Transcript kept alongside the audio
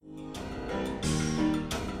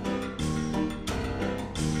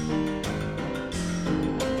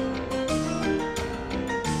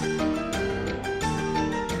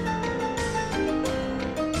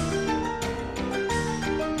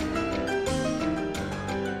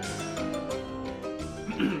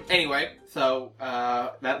Anyway, so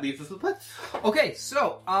that leaves us with Blitz. Okay,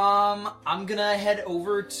 so I'm gonna head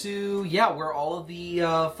over to where all of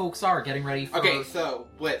the folks are getting ready for. Okay, so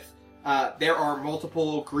Blitz. There are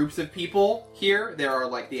multiple groups of people here. There are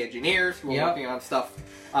like the engineers who are working on stuff.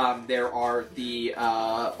 There are the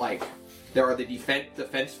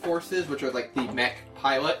defense forces, which are like the mech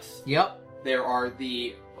pilots. Yep. There are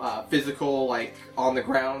the physical, like on the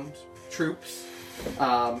ground troops.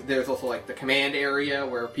 There's also like the command area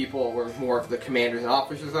where more of the commanders and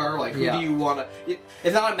officers are. Like, who do you want to?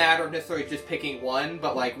 It's not a matter of necessarily just picking one,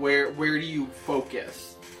 but like where do you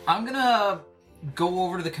focus? I'm gonna go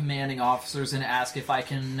over to the commanding officers and ask if I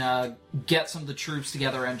can get some of the troops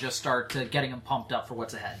together and just start getting them pumped up for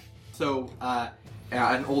what's ahead. So,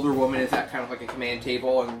 an older woman is at kind of like a command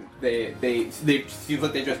table, and they seems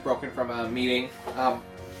like they've just broken from a meeting, and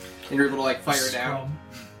you're able to like fire down.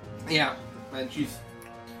 Yeah, and she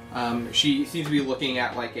seems to be looking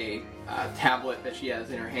at like a tablet that she has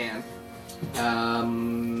in her hand.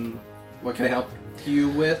 What can I help you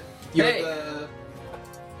with? You're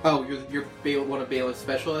one of Bailiff's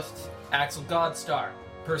specialists? Axel Godstar,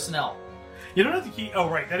 personnel. You don't have to keep... Oh,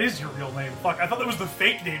 right, that is your real name. Fuck, I thought that was the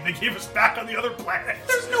fake name they gave us back on the other planet.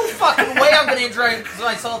 There's no fucking way I'm gonna introduce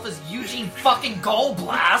myself as Eugene fucking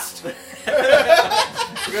Goldblast.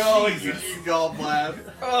 Go, Eugene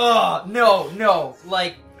Goldblast. No,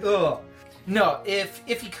 like, no. If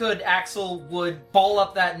he could, Axel would ball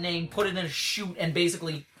up that name, put it in a chute, and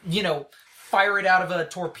basically, fire it out of a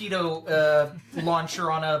torpedo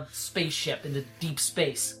launcher on a spaceship into deep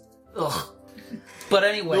space. Ugh. But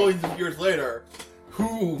anyway... Millions of years later,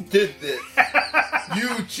 who did this?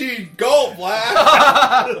 Eugene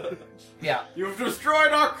Goldblast! Yeah. You've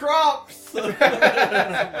destroyed our crops!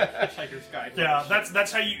 Yeah,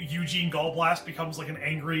 that's how Eugene Goldblast becomes like an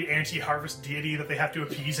angry anti-harvest deity that they have to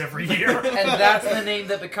appease every year. And that's the name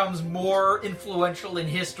that becomes more influential in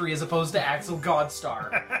history as opposed to Axel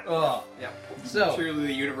Godstar. Ugh. Yeah. So... Truly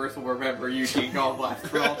the universe will remember Eugene Goldblast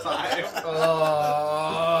for all time.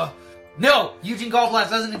 No! Eugene Goldblast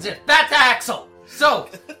doesn't exist. Back to Axel! So,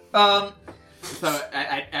 So,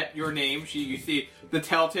 at your name, you see the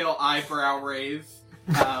telltale eyebrow raise.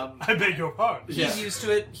 I beg your pardon. he's used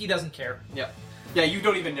to it. He doesn't care. Yeah. Yeah, you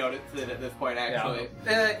don't even notice it at this point, actually.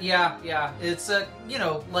 Yeah. It's,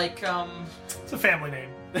 It's a family name.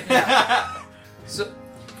 So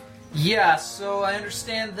I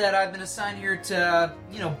understand that I've been assigned here to,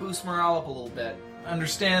 boost morale up a little bit.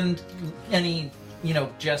 Understand any,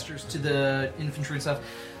 gestures to the infantry and stuff.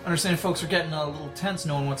 Understand folks are getting a little tense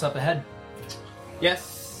knowing what's up ahead.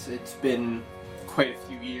 Yes, it's been quite a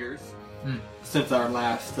few years since our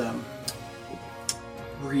last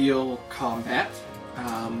real combat,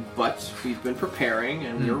 but we've been preparing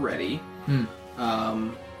and we're ready.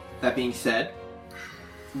 That being said,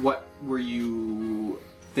 what were you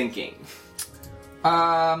thinking?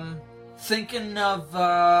 Thinking of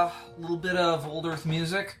a little bit of Old Earth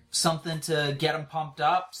music, something to get them pumped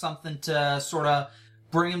up, something to sort of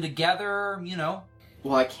bring them together,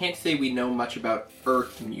 Well, I can't say we know much about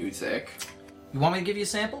Earth music. You want me to give you a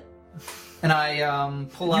sample? And I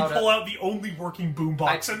pull out the only working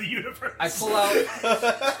boombox in the universe.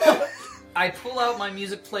 I pull out my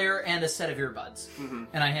music player and a set of earbuds,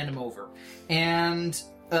 and I hand them over. And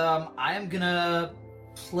I am gonna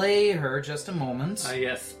play her just a moment.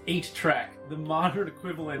 Yes, 8-track, the modern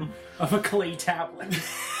equivalent of a clay tablet.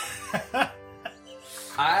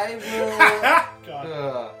 I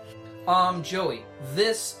will... Joey,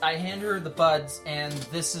 I hand her the buds, and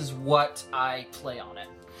this is what I play on it.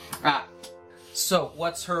 So,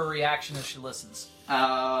 what's her reaction as she listens?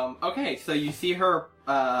 Okay, so you see her,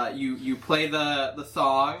 you play the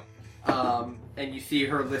song, and you see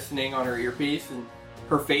her listening on her earpiece, and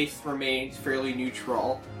her face remains fairly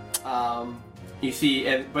neutral. You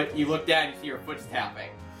see, but you look down and you see her foot tapping.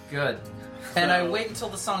 Good. And I wait until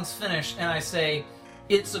the song's finished, and I say,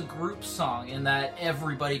 it's a group song in that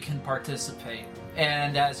everybody can participate.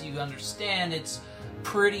 And as you understand, it's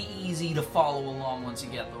pretty easy to follow along once you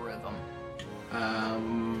get the rhythm.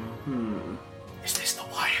 Is this the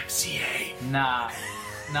YMCA? Nah,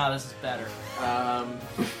 this is better.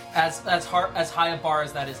 As high a bar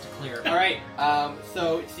as that is to clear. All right.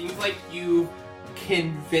 So it seems like you've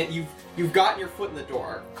gotten your foot in the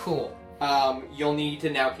door. Cool. You'll need to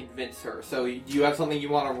now convince her. So do you have something you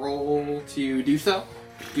want to roll to do so?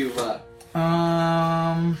 Do you have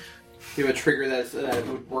a trigger that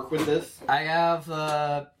would work with this? I have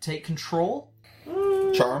take control.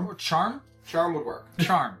 Charm? Or charm? Charm would work.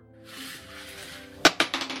 Charm.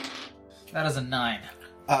 That is a 9.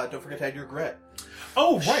 Don't forget to add your grit.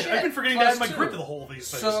 Oh, right. Shit, I've been forgetting to add my +2. grit to the whole of these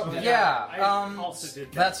things. So Okay. yeah, I also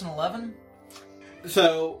did that. that's an 11.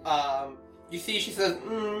 So, you see, she says,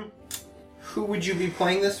 who would you be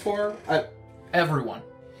playing this for? Everyone,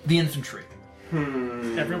 the infantry.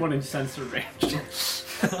 Everyone in sensor range.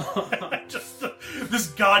 Just this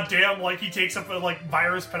goddamn, like, he takes up a, like,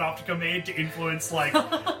 virus panopticum aid to influence, like,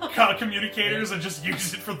 communicators and just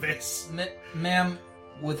uses it for this. Ma'am,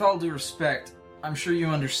 with all due respect, I'm sure you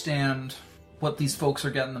understand what these folks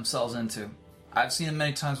are getting themselves into. I've seen it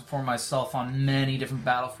many times before myself on many different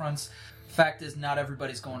battlefronts. Fact is, not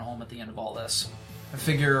everybody's going home at the end of all this. I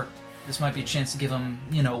figure this might be a chance to give them,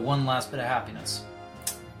 one last bit of happiness.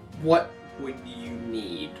 What would you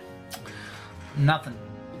need? Nothing.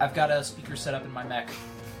 I've got a speaker set up in my mech.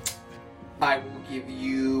 I will give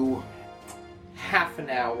you half an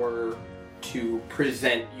hour to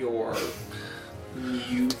present your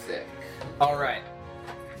music. Alright.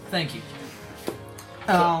 Thank you.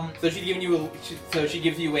 So she's giving you she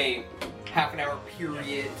gives you a half an hour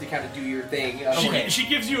period to kind of do your thing. Okay. She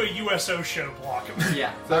gives you a USO show block.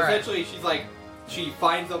 Yeah. So All right. essentially, she's like, she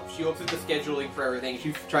looks at the scheduling for everything.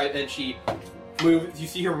 She moves. You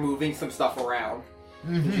see her moving some stuff around.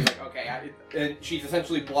 And she's like, okay. And she's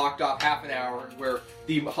essentially blocked off half an hour where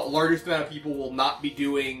the largest amount of people will not be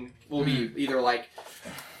doing. Will be either like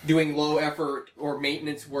doing low effort or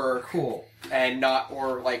maintenance work. Cool. And not,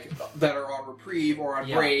 or like that are on reprieve or on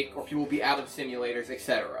break, or people will be out of simulators,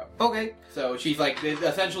 etc. Okay. So she's like,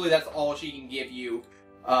 essentially that's all she can give you.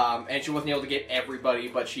 And she wasn't able to get everybody,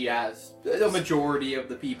 but she has the majority of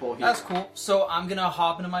the people here. That's cool. So I'm gonna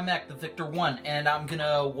hop into my mech, the Victor 1, and I'm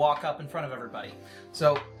gonna walk up in front of everybody.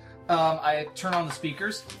 So, I turn on the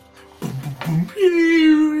speakers.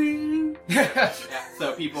 Yeah,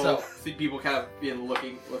 so people kind of been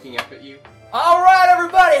looking up at you. Alright,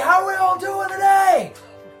 everybody, how are we all doing today?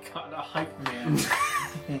 God, a hype man.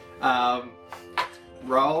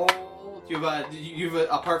 Roll. Do you have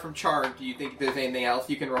apart from charm, do you think there's anything else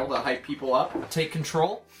you can roll to hype people up? Take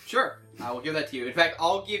control. Sure, I will give that to you. In fact,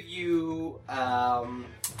 I'll give you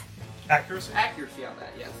Accuracy? accuracy on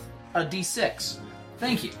that. Yes. A D6.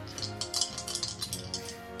 Thank you.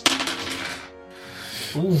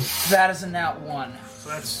 Ooh, that is a nat 1. So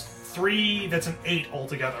that's 3, that's an 8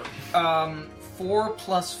 altogether. 4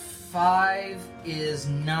 plus 5 is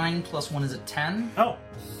 9, plus 1 is a 10. Oh.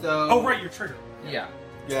 So. Oh, right, your trigger. Yeah.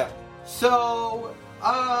 Yeah. So.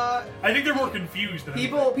 I think they're more confused than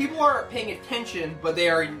People aren't paying attention, but they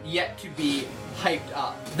are yet to be hyped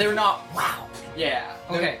up. They're not, wow. Yeah.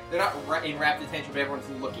 Okay. They're not in rapt attention, but everyone's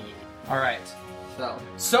looking at you. Alright.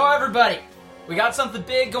 So everybody, we got something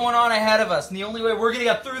big going on ahead of us, and the only way we're gonna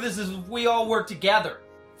get through this is if we all work together.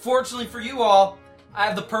 Fortunately for you all, I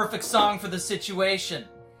have the perfect song for the situation.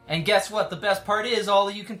 And guess what? The best part is all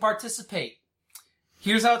of you can participate.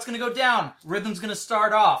 Here's how it's gonna go down. Rhythm's gonna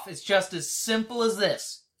start off. It's just as simple as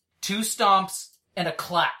this. 2 stomps and a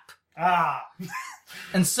clap. Ah.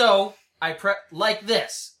 And so, like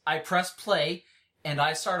this. I press play, and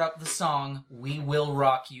I start up the song We Will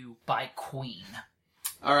Rock You by Queen.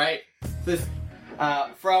 Alright. This,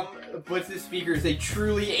 from Blitz's speakers, a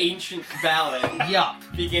truly ancient ballad Yup.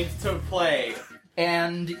 begins to play.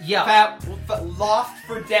 And, yeah. Lost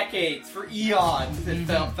for decades, for eons, it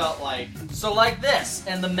felt like. So like this,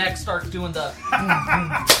 and the mech starts doing the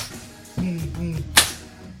boom, boom, boom,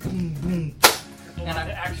 boom, boom. And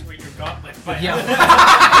I actuate your gauntlet. But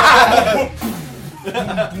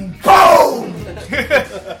Boom!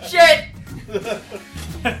 Shit!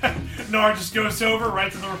 Nar just goes over,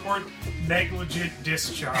 writes in the report, negligent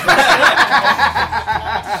discharge.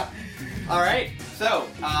 Alright, so,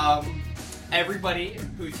 everybody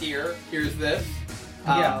who's here hears this.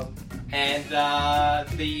 And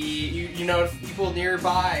you notice people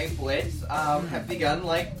nearby Blitz have begun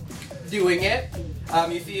doing it.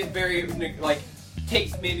 You see it very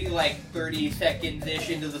takes maybe 30 seconds ish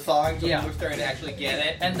into the song, so people are starting to actually get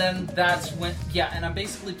it. And then that's when and I'm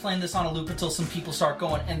basically playing this on a loop until some people start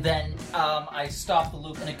going, and then I stop the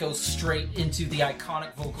loop and it goes straight into the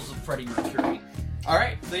iconic vocals of Freddie Mercury.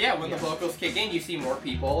 Alright, so when the vocals kick in, you see more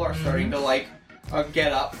people are starting to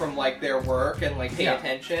get up from their work and pay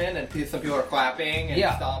attention, and some people are clapping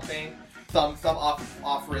and stomping. Some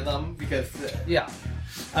off rhythm because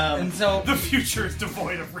and so the future is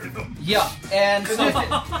devoid of rhythm. And so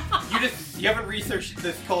you haven't researched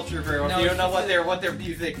this culture very well. No, so you don't know what their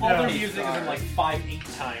music. all their Yeah. music is in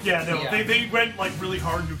 5/8 time. Yeah, no, Yeah. They went really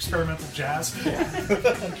hard into experimental jazz.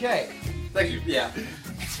 okay.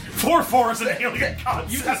 4/4 is an alien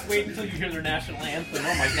concept. You just wait until you hear their national anthem.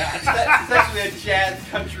 Oh my god. That's actually a jazz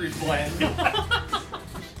country blend.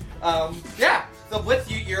 the blitz,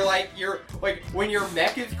 you're like when your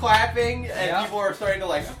mech is clapping and Yeah. people are starting to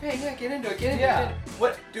like, okay, yeah, get into it, get into Yeah. it.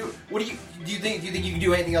 What do you think you can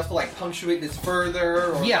do anything else to like punctuate this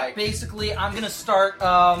further? Or, Yeah, like, basically, I'm gonna start.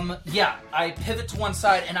 I pivot to one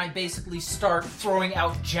side and I basically start throwing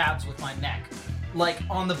out jabs with my mech, like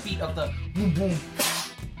on the beat of the boom boom.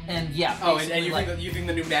 And yeah, oh, basically, and like, using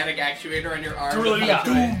the pneumatic actuator on your arm. To really Yeah.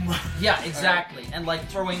 doom. yeah, exactly, and like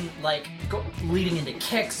throwing leading into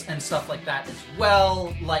kicks and stuff like that as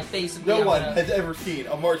well. Like basically, No I'm one gonna- has ever seen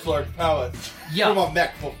a martial arts prowess Yeah. from a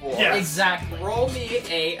mech before. Yeah. exactly. Roll me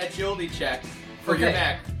a agility check for your Okay.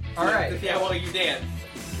 mech. All right. To see how well you dance.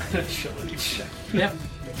 Agility check. Yeah,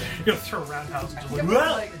 You gotta throw roundhouse I agility. think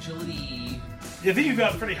I'm like agility. I think you've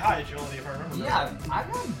got pretty high agility, if I remember. Yeah,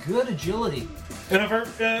 I've got good agility. And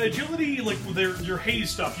if agility, like with your haze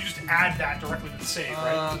stuff, you just add that directly to the save,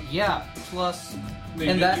 right? Yeah, plus. So And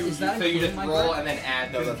you, that- you, is that so you including just my roll grip? and then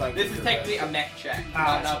add. No, that's not this is including technically a mech check,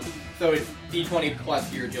 Ah. not up. So it's d20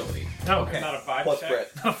 plus your agility. Okay. Not a 5 Plus check.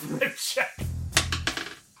 Brit. Flip check.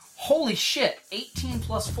 Holy shit! 18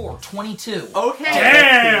 plus 4, 22. Okay.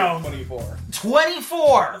 Damn! 24.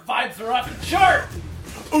 24. Vibes are off the chart.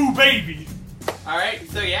 Ooh, baby! All right.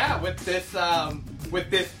 So yeah, with this,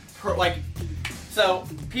 so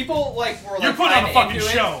people like were like You're putting on a kinda fucking into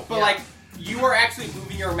it, show. but Yeah. like you are actually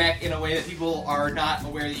moving your mech in a way that people are not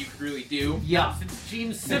aware that you could really do. Yeah. Since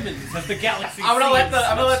Gene Simmons of the Galaxy. I'm gonna let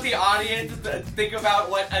Scenes. the audience think about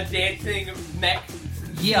what a dancing mech.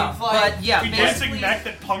 Yeah, seems like. but yeah, We basically. dancing mech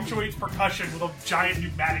that punctuates percussion with a giant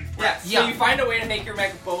pneumatic Yeah, press. so Yeah. you find a way to make your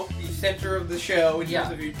mech both the center of the show in Yeah.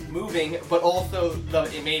 terms of you moving, but also the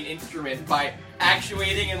main instrument by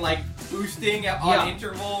actuating and like boosting on Yeah.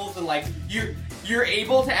 intervals, and like you're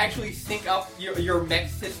able to actually sync up your mech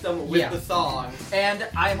system with Yeah. the song. And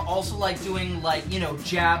I'm also like doing like,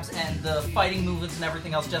 jabs and the fighting movements and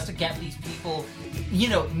everything else just to get these people,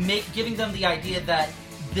 giving them the idea that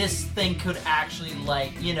this thing could actually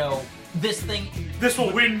this thing, This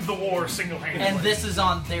will win the war single-handedly. and this is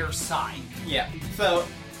on their side. Yeah. So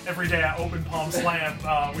Every day at Open Palm Slam,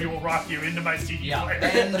 we will rock you into my CD player.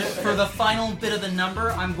 And for the final bit of the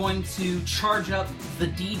number, I'm going to charge up the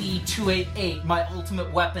DD-288, my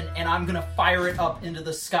ultimate weapon, and I'm gonna fire it up into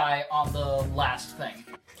the sky on the last thing.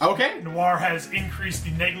 okay. Noir has increased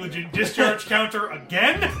the negligent discharge counter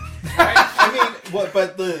again. I mean,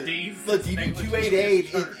 but the These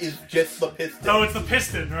DD-288 is just the piston. Oh, it's the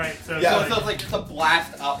piston, right? So it's Yeah. So it's like just a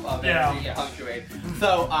blast up of Yeah. energy Yeah. to punctuate.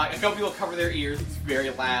 So a couple people cover their ears. It's very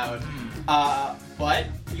loud. But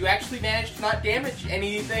you actually managed to not damage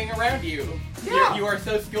anything around you. Yeah. You are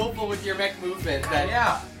so skillful with your mech movement that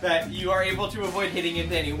Yeah. that you are able to avoid hitting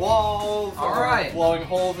into any walls or Alright. blowing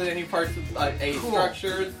holes in any parts of a Cool.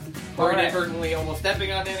 structures or Alright. inadvertently almost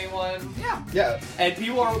stepping on anyone. Yeah. Yeah. And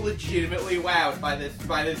people are legitimately wowed by this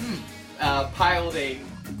piloting,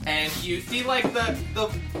 and you see like the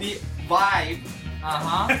vibe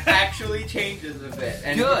Uh-huh. actually changes a bit.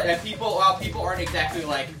 And Good. And people aren't exactly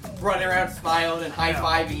like running around smiling and high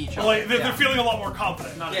fiving each other. Like, they're Yeah. feeling a lot more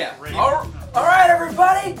confident. Not Yeah. as ready. Alright,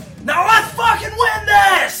 everybody! Now let's fucking win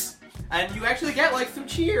this! And you actually get like some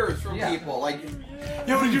cheers from Yeah. people. Like,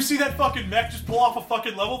 Yo, did you see that fucking mech just pull off a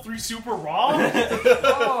fucking level 3 super raw?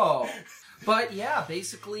 Oh. But yeah,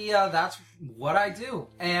 basically that's what I do,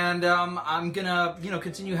 and I'm gonna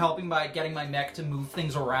continue helping by getting my mech to move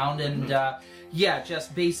things around, and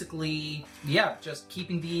just basically just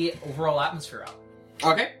keeping the overall atmosphere out.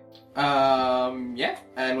 okay, yeah.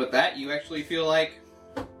 And with that, you actually feel like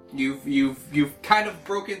you've kind of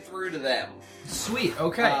broken through to them, Sweet.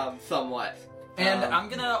 Okay. somewhat. And I'm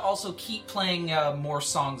gonna also keep playing more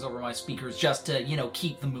songs over my speakers just to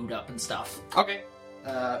keep the mood up and stuff. Okay.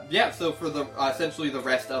 So for the essentially the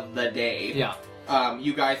rest of the day, Yeah.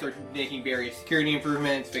 you guys are making various security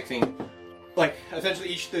improvements, fixing, like, essentially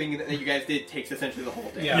each thing that you guys did takes essentially the whole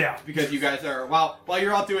day. Yeah. Because you guys are, while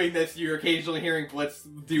you're all doing this, you're occasionally hearing Blitz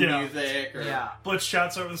do Yeah. music. Or, Yeah. Blitz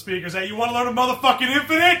shouts over the speakers, hey, you want to learn a motherfucking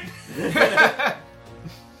infinite?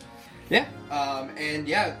 Yeah.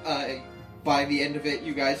 By the end of it,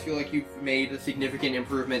 you guys feel like you've made a significant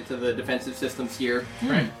improvement to the defensive systems here.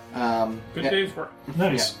 Right. Good yeah. day's work.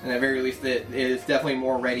 Nice. And at the very least, it is definitely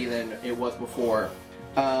more ready than it was before.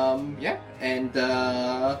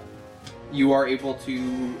 You are able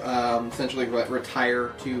to essentially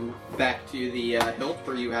retire back to the hilt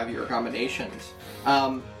where you have your accommodations.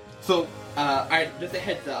 Just a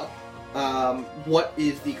heads up. What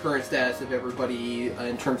is the current status of everybody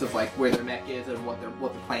in terms of like where their mech is and what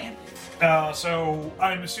the plan is? So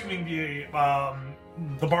I'm assuming the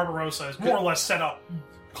Barbarossa is more or less set up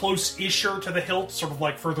close-isher to the hilt, sort of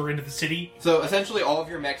like further into the city? So essentially, all of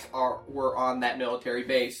your mechs were on that military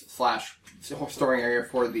base / storing area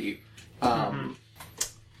for the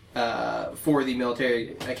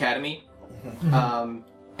military academy,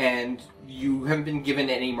 and you haven't been given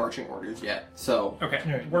any marching orders yet. So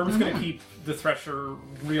Okay, Worm's gonna keep the Thresher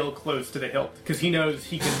real close to the hilt because he knows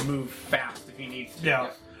he can move fast if he needs to.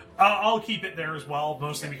 Yeah. I'll keep it there as well,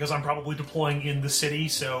 mostly because I'm probably deploying in the city,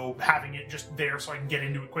 so having it just there so I can get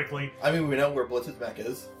into it quickly. I mean, we know where Blitz's mech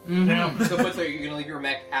is. Yeah. so what's are you gonna leave your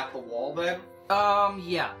mech at the wall then?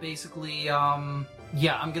 Yeah, basically,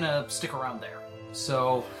 yeah, I'm gonna stick around there.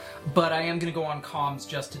 So, but I am gonna go on comms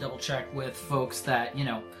just to double check with folks that,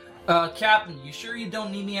 Captain, you sure you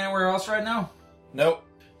don't need me anywhere else right now? Nope.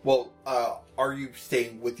 Well, are you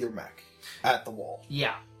staying with your mech at the wall?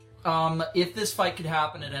 Yeah. If this fight could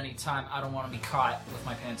happen at any time, I don't want to be caught with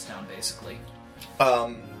my pants down, basically.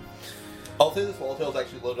 I'll say this Walltail is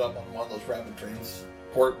actually loaded up on one of those rapid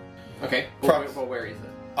transport. Okay. Trucks. Well, where is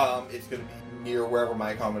it? It's going to be near wherever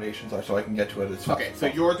my accommodations are, so I can get to it as fast Okay, as so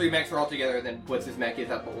possible. your 3 mechs are all together, and then Blitz's mech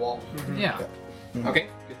is at the wall. Yeah. Okay,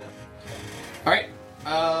 good enough. Alright,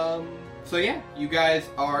 so yeah, you guys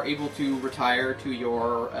are able to retire to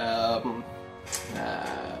your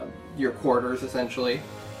quarters, essentially.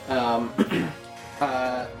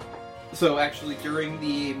 So actually, during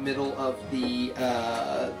the middle of the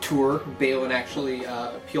tour, Balin actually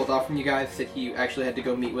peeled off from you guys, said he actually had to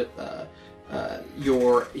go meet with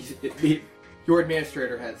your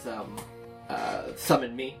administrator has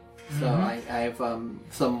summoned me, so I have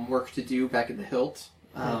some work to do back at the hilt.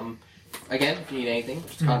 Again, if you need anything,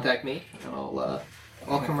 just contact me, and I'll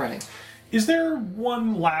come running. Is there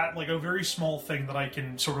one like a very small thing that I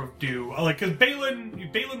can sort of do? Like, because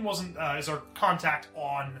Balin wasn't is our contact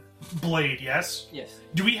on Blade, yes? Yes.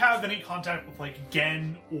 Do we have any contact with like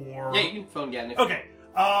Gen or? Yeah, you can phone Gen. Okay.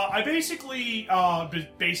 I basically,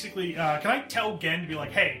 can I tell Gen to be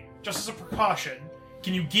like, hey, just as a precaution,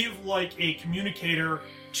 can you give like a communicator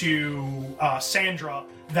to Sandra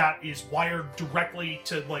that is wired directly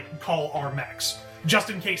to like call our mechs, just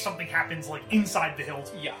in case something happens like inside the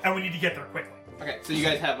hilt, and we need to get there quickly. Okay, so you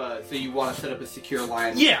guys have so you want to set up a secure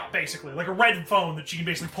line? Yeah, basically, like a red phone that she can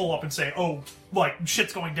basically pull up and say, oh, like,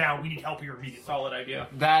 shit's going down, we need help here immediately. Solid idea.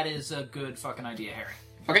 That is a good fucking idea, Harry.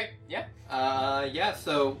 Okay, yeah.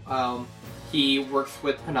 So he works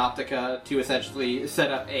with Panoptica to essentially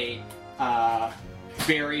set up a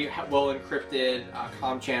very well encrypted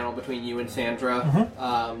comm channel between you and Sandra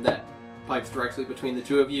that pipes directly between the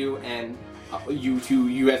two of you, and you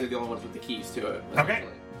guys are the only ones with the keys to it. Okay,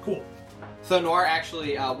 cool. So Noir,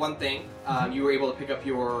 actually, one thing, you were able to pick up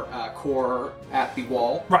your core at the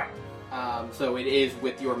wall. Right. So it is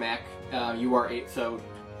with your mech. You are so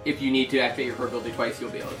if you need to activate your core ability twice, you'll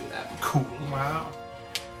be able to do that. Cool. Wow.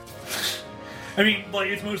 I mean, like,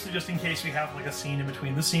 it's mostly just in case we have, like, a scene in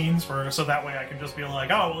between the scenes, so that way I can just be like,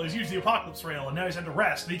 oh, well, he's used the Apocalypse Rail, and now he's had to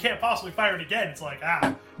rest, and he can't possibly fire it again. It's like,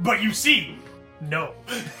 but you see, no.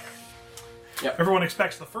 Yep. Everyone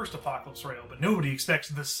expects the first Apocalypse Rail, but nobody expects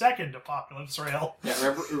the second Apocalypse Rail.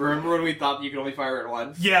 Yeah, remember when we thought you could only fire it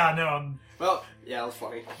once? Yeah, no. Well, yeah, it was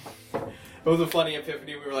funny. It was a funny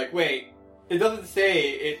epiphany. We were like, wait, it doesn't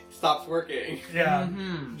say it stops working. Yeah.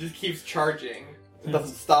 It just keeps charging. It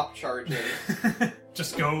doesn't stop charging.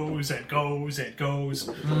 Just goes and goes and goes.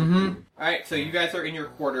 Alright, so you guys are in your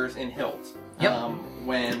quarters in Hilt. Yep.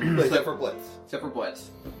 Except for Blitz. Except for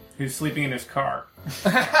Blitz. Who's sleeping in his car?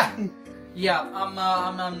 Yeah,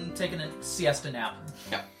 I'm taking a siesta nap.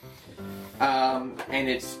 Yeah. And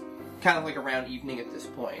it's kind of like around evening at this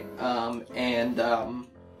point.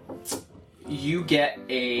 You get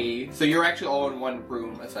so you're actually all in one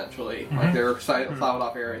room, essentially. Like, there are plowed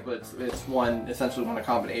off areas, but it's essentially one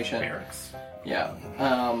combination. Barracks. Yeah.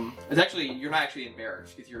 It's actually, you're not actually in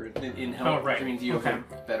barracks, because you're in Hilt, Oh, right. which means you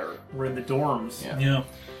have better. We're in the dorms. Yeah.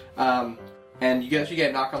 And you actually get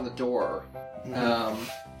a knock on the door.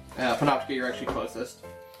 Panoptica, you're actually closest.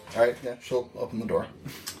 Alright, yeah, she'll open the door.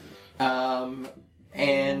 And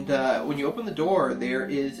when you open the door, there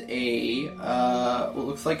is what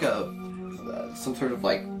looks like some sort of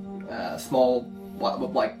like small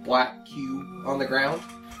black cube on the ground.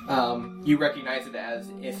 You recognize it as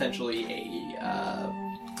essentially a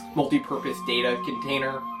multi-purpose data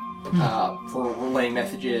container for relaying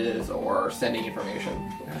messages or sending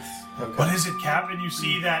information. Yes. Okay. What is it, Cap? And you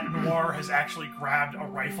see that Noir has actually grabbed a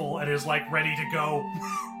rifle and is, like, ready to go.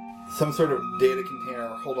 Some sort of data container.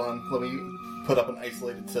 Hold on, let me put up an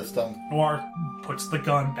isolated system. Noir puts the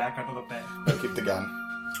gun back under the bed. I'll keep the gun.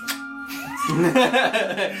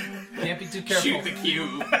 Can't be too careful. Shoot the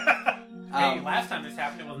cube. Hey, last time this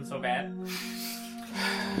happened, it wasn't so bad.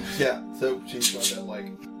 Yeah, so she's going to,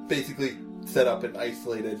 like, basically set up an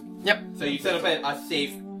isolated... Yep. So you set up a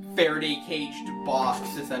safe Faraday caged box,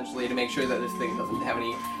 essentially, to make sure that this thing doesn't have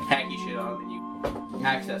any hacky shit on it, and you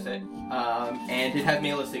access it. And it has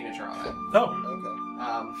Mela's signature on it. Oh,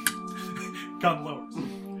 Okay. gun lowers.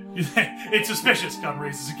 It's suspicious. Gun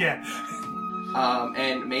raises again.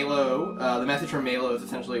 And Malo, the message from Malo is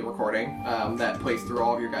essentially a recording that plays through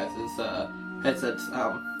all of your guys' headsets.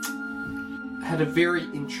 Had a very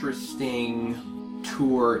interesting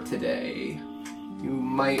tour today. You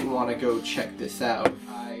might want to go check this out.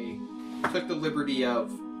 I took the liberty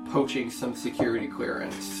of poaching some security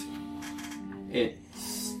clearance.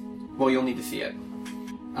 You'll need to see it.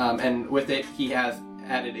 And with it, he has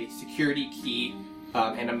added a security key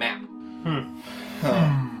and a map.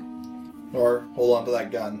 Or hold on to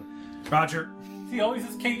that gun. Roger. Is he always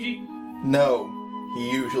this cagey? No,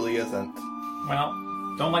 he usually isn't. Well,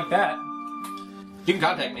 don't like that. You can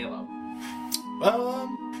contact Malo. I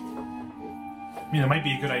mean, it might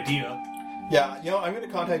be a good idea. Yeah, I'm going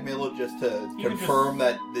to contact Milo just to confirm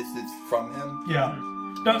that this is from him. Yeah.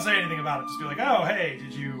 Don't say anything about it. Just be like, oh, hey,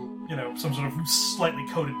 did you, some sort of slightly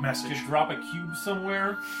coded message. Just drop a cube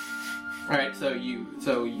somewhere. All right, so you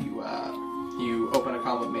open a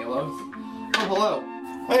call with Malo. Oh, hello.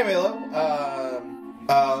 Hi, Milo.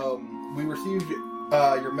 We received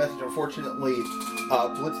your message. Unfortunately,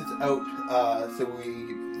 Blitz is out, so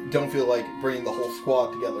we don't feel like bringing the whole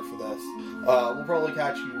squad together for this. We'll probably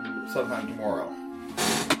catch you sometime tomorrow.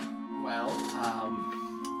 Well,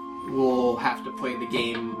 we'll have to play the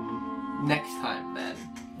game next time then.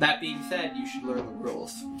 That being said, you should learn the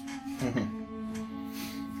rules.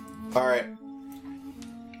 All right.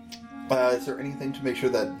 Is there anything to make sure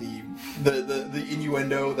that the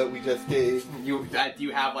innuendo that we just gave? Do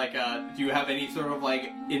you have any sort of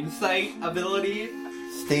like insight ability?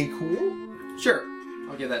 Stay cool? Sure,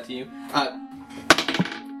 I'll give that to you.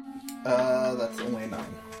 That's only a 9.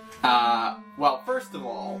 Well, first of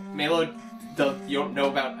all, Malo, you don't know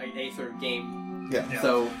about a sort of game, Yeah.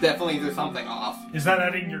 so definitely there's something off. Is that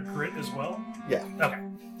adding your grit as well? Yeah. Okay.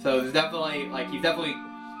 So there's definitely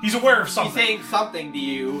He's aware of he's something. saying something to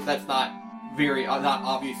you that's not very not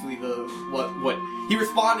obviously what he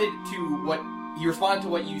responded to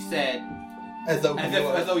what you said As though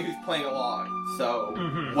as though he was playing along. So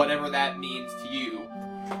whatever that means to you.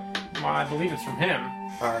 Well, I believe it's from him.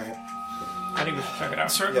 All right. I think we should check it It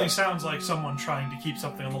out. certainly Yeah. sounds like someone trying to keep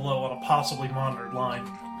something on the low on a possibly monitored line.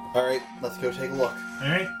 All right. Let's go take a look. All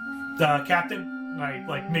right, Captain.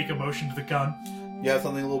 I make a motion to the gun, You have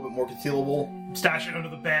something a little bit more concealable. stash it under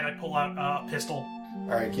the bed. I pull out a pistol,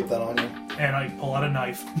 All right. Keep that on you. and I pull out a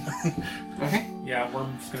knife. Okay. Yeah, we're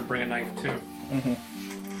just gonna bring a knife too.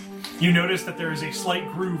 You notice that there is a slight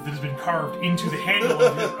groove that has been carved into the handle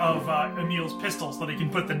of Emil's pistol, so that he can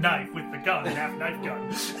put the knife with the gun, half knife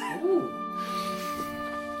gun.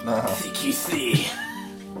 CQC.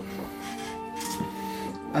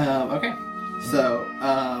 Okay. So,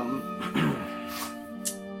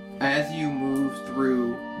 as you move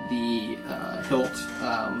through the hilt,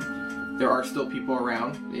 there are still people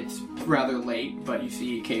around. It's rather late, but you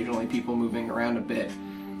see occasionally people moving around a bit.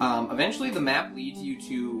 Eventually, the map leads you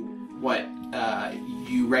to what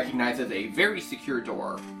you recognize as a very secure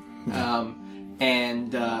door.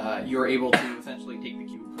 And you're able to essentially take the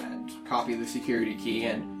cube and copy the security key,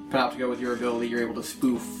 and put out to go with your ability, you're able to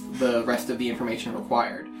spoof the rest of the information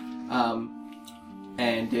required.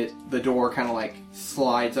 And the door kind of like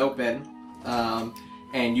slides open,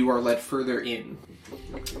 and you are led further in.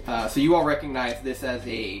 So you all recognize this as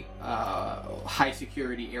a high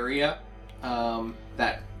security area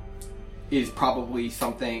that is probably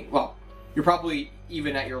something. Well, you're probably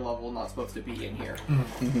even at your level not supposed to be in here.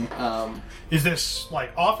 Is this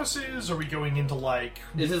like offices? Or are we going into like?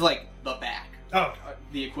 This is like the back. Oh,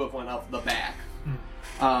 The equivalent of the back.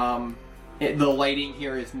 The lighting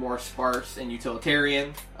here is more sparse and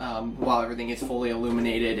utilitarian. While everything is fully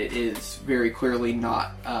illuminated, it is very clearly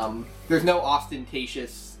not. There's no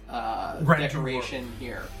ostentatious decoration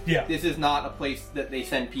here. Yeah. This is not a place that they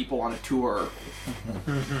send people on a tour.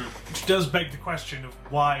 which does beg the question of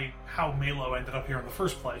how Malo ended up here in the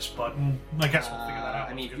first place. But I guess we'll figure that out.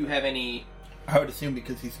 I mean, if you have any... I would assume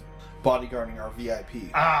because he's bodyguarding our VIP.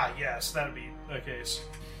 Yes, that'd be the case.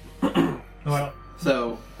 Well,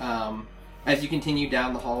 So, as you continue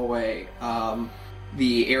down the hallway,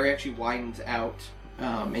 the area actually widens out,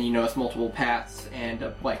 and you notice multiple paths and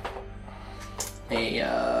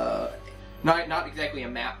not exactly a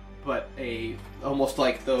map, but almost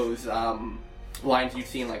like those lines you've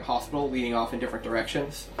seen like hospital leading off in different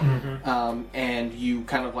directions. And you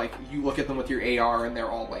kind of like you look at them with your AR, and they're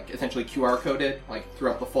all like essentially QR coded like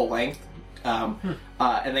throughout the full length,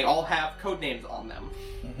 and they all have code names on them.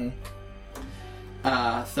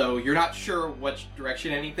 So you're not sure which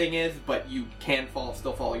direction anything is, but you can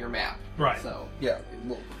still follow your map. Right. So Yeah.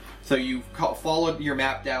 so you've followed your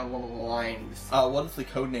map down one of the lines. What is the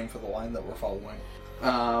code name for the line that we're following?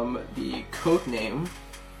 The code name.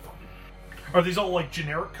 Are these all like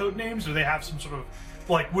generic code names, or do they have some sort of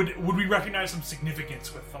like would we recognize some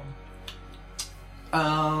significance with them?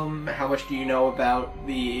 How much do you know about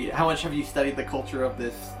how much have you studied the culture of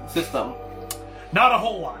this system? Not a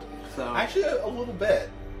whole lot. So Actually, a little bit.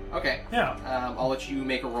 okay. Yeah. I'll let you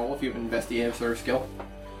make a roll if you have an investigative sort of skill.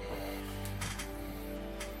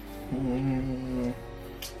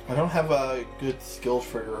 I don't have a good skill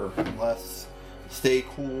trigger unless stay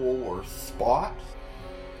cool or spot.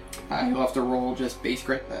 You'll have to roll just base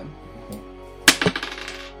grit then.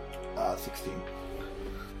 16.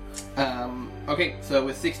 Okay, so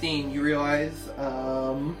with 16, you realize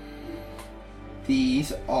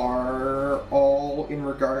these are all in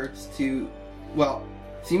regards to, well,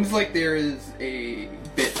 seems like there is a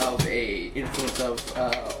bit of a influence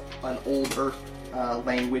of an old Earth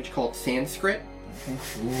language called Sanskrit.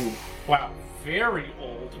 Ooh. Wow, very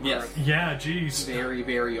old. Yes. Earth. Yeah. Jeez. Very,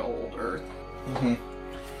 very old Earth.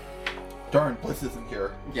 Darn, Bliss isn't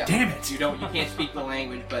here. Yeah. Damn it. You can't speak the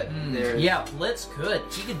language, but there's... Yeah, Blitz could.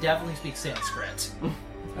 He could definitely speak Sanskrit.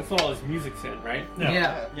 That's all his music's in, right?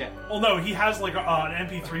 Yeah. Yeah. Well, no, he has like an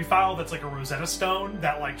MP3 file that's like a Rosetta Stone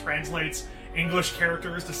that like translates English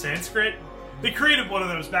characters to Sanskrit. They created one of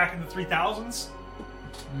those back in the 3000s.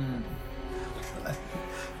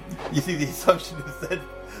 You see, the assumption is that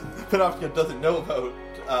Panopticon doesn't know about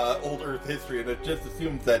old Earth history, and it just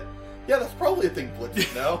assumes that, yeah, that's probably a thing Blitz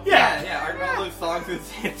would know. Yeah, aren't all those songs in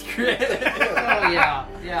Sanskrit? Oh,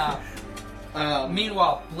 yeah. Um,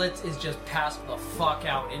 Meanwhile, Blitz is just passed the fuck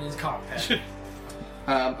out in his cockpit.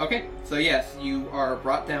 Okay, so yes, you are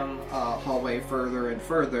brought down a hallway further and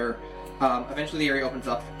further. Eventually the area opens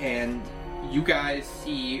up, and you guys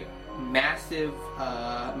see massive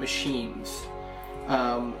machines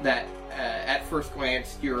that at first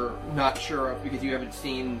glance you're not sure of because you haven't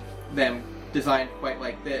seen them designed quite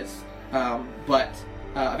like this. But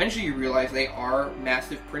eventually you realize they are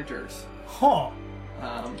massive printers. Huh.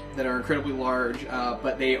 That are incredibly large,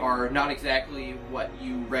 but they are not exactly what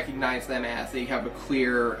you recognize them as. They have a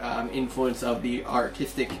clear influence of the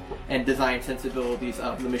artistic and design sensibilities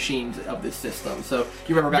of the machines of this system. So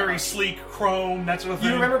you remember back Very on, sleek, chrome, that sort of thing.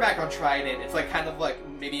 you remember back on Trident, it's like kind of like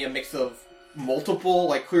maybe a mix of multiple,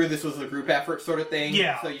 like clearly this was a group effort sort of thing.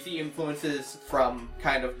 Yeah. So you see influences from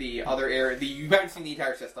kind of the other area. You haven't seen the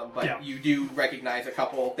entire system, but Yeah. you do recognize a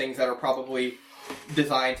couple things that are probably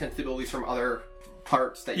design sensibilities from other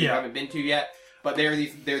parts that you Yeah. haven't been to yet. But they're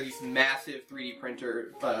these massive 3D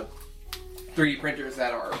printers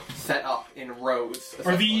that are set up in rows. Are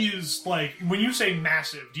essentially. these, like, when you say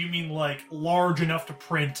massive, do you mean, like, large enough to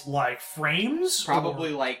print, like, frames?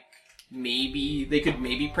 Probably like maybe they could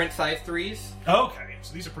maybe print size 3s. Or... Okay,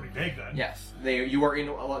 so these are pretty big then. Yes, you are in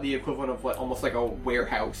a lot the equivalent of what almost like a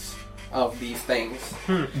warehouse of these things.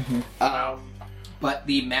 But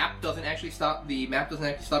the map doesn't actually stop. The map doesn't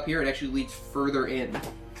actually stop here. It actually leads further in.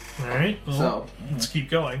 Alright, well, So let's keep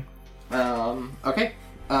going. okay.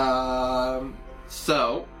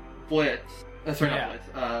 So Blitz. Sorry, Yeah.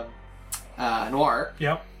 not Blitz. Noir.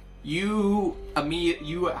 Yep. You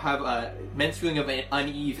have a immense feeling of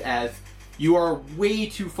unease as you are way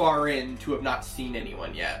too far in to have not seen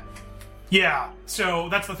anyone yet. Yeah, so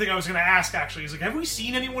that's the thing I was going to ask, actually. Is like, have we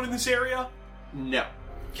seen anyone in this area? No.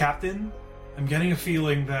 Captain, I'm getting a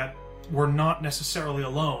feeling that we're not necessarily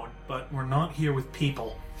alone, but we're not here with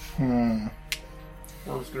people. Worm's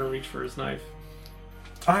gonna reach for his knife.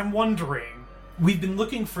 I'm wondering, we've been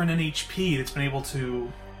looking for an NHP that's been able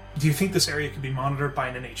to... Do you think this area could be monitored by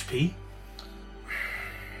an NHP?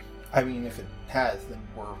 I mean, if it has, then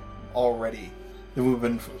we've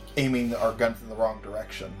been aiming our guns in the wrong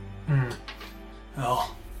direction.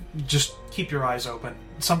 Well, just keep your eyes open.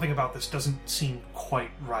 Something about this doesn't seem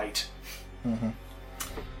quite right. And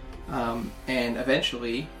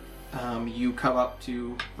eventually, you come up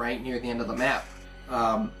to right near the end of the map.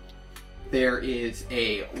 There is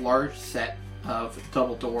a large set of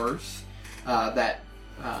double doors that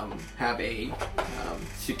have a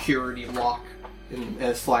security lock in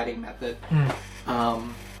a sliding method.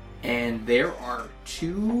 And there are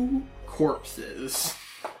 2 corpses.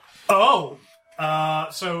 Oh!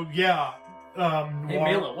 So, yeah. Hey, Noir-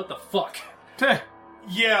 Mela, what the fuck?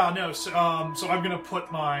 Yeah, no, so I'm gonna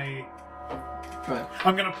put my Go ahead.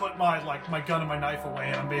 I'm gonna put my gun and my knife away,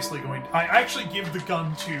 and I'm basically going. I actually give the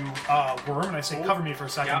gun to Worm, and I say, "Cover me for a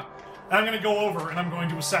second." Yeah. And I'm gonna go over, and I'm going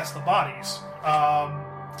to assess the bodies.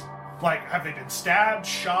 Have they been stabbed,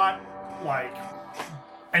 shot? Like,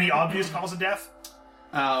 any obvious cause of death?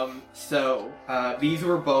 These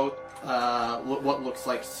were both what looks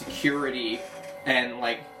like security and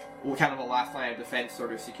like kind of a last line of defense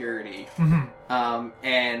sort of security.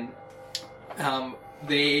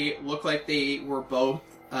 They look like they were both.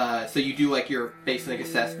 So you do like your basic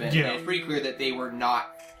assessment, Yeah. and it's pretty clear that they were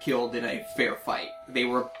not killed in a fair fight. They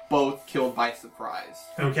were both killed by surprise.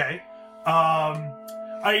 Okay.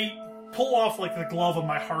 I pull off like the glove of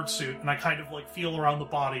my hard suit, and I kind of like feel around the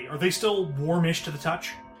body. Are they still warmish to the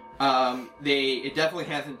touch? It definitely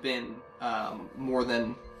hasn't been more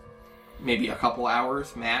than maybe a couple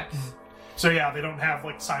hours max. So yeah, they don't have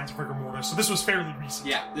like signs of rigor mortis. So this was fairly recent.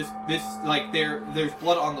 Yeah, this like there's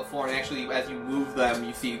blood on the floor, and actually as you move them,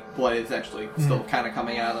 you see blood is actually still kind of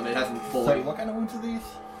coming out of them. It hasn't fully. So what kind of wounds are these?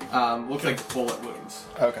 Looks like bullet wounds.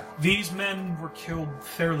 Okay. These men were killed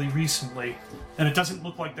fairly recently, and it doesn't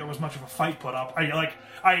look like there was much of a fight put up.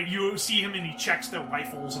 You see him and he checks their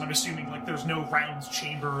rifles, and I'm assuming like there's no rounds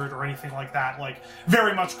chambered or anything like that. Like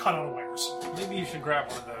very much cut unawares. Maybe you should grab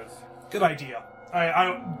one of those. Good idea. I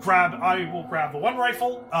will grab the one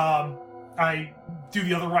rifle. I do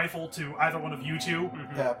the other rifle to either one of you two.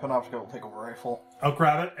 Yeah, Panoptica will take over rifle. I'll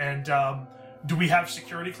grab it. And do we have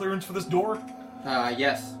security clearance for this door?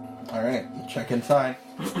 Yes. Alright, check inside.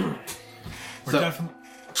 We're So- definitely.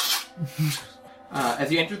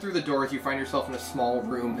 As you enter through the doors, you find yourself in a small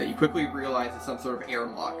room that you quickly realize is some sort of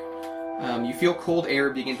airlock. You feel cold air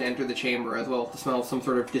begin to enter the chamber, as well as the smell of some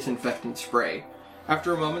sort of disinfectant spray.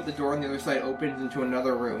 After a moment, the door on the other side opens into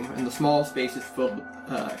another room, and the small space is filled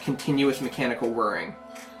with continuous mechanical whirring.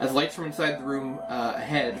 As lights from inside the room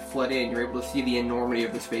ahead flood in, you're able to see the enormity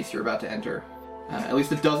of the space you're about to enter. At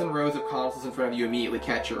least a dozen rows of consoles in front of you immediately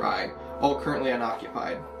catch your eye, all currently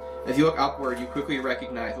unoccupied. As you look upward, you quickly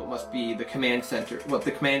recognize what must be the command center. What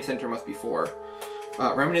the command center must be for.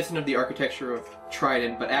 Reminiscent of the architecture of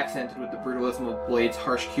Trident, but accented with the brutalism of Blade's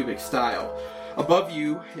harsh cubic style. Above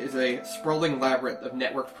you is a sprawling labyrinth of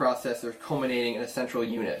networked processors culminating in a central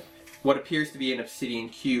unit. What appears to be an obsidian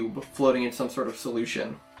cube floating in some sort of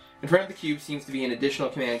solution. In front of the cube seems to be an additional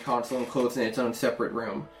command console enclosed in its own separate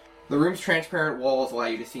room. The room's transparent walls allow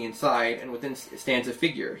you to see inside, and within stands a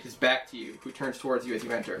figure, his back to you, who turns towards you as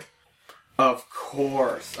you enter. Of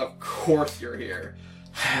course you're here.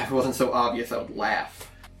 If it wasn't so obvious, I would laugh.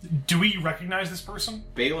 Do we recognize this person?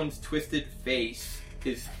 Balin's twisted face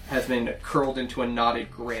has been curled into a knotted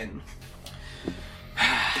grin.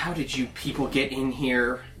 How did you people get in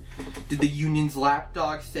here? Did the Union's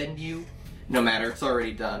lapdog send you? No matter, it's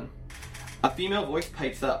already done. A female voice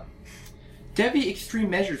pipes up. Devi Extreme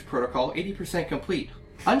Measures Protocol 80% complete.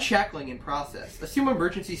 Unshackling in process. Assume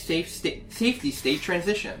emergency safety state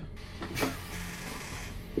transition.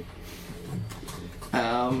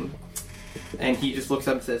 And he just looks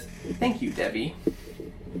up and says, "Thank you, Devi."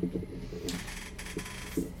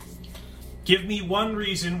 Give me one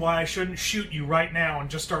reason why I shouldn't shoot you right now and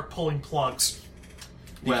just start pulling plugs.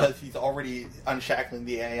 Well, Because he's already unshackling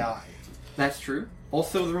the AI. that's true.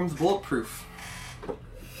 Also, the room's bulletproof.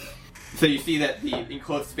 So you see that the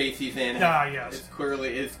enclosed space he's in Yes. is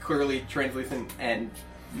clearly translucent, and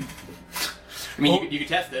I mean, Well- you could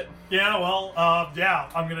test it. Yeah, well,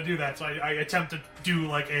 I'm gonna do that. So I attempt to do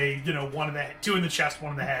like a, one in the two in the chest,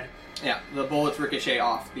 one in the head. Yeah, the bullets ricochet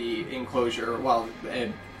off the enclosure while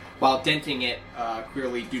denting it.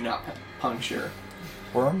 Clearly, do not puncture.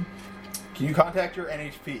 Worm, can you contact your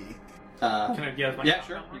NHP? Can I get my Yeah,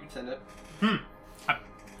 sure, you can send it.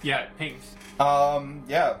 Yeah, it pings.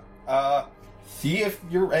 See if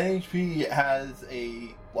your NHP has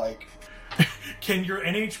a, Can your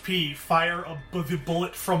NHP fire the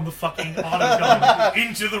bullet from the fucking autogun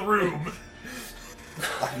into the room?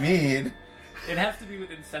 I mean... It has to be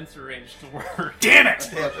within sensor range to work. Damn it!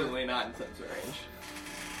 Unfortunately, not in sensor range.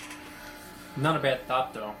 Not a bad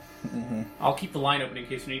thought, though. I'll keep the line open in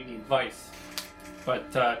case you need any advice.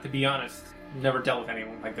 But to be honest, never dealt with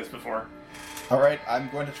anyone like this before. Alright, I'm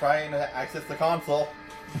going to try and access the console.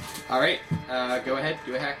 All right, go ahead,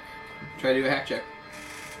 do a hack. Try to do a hack check.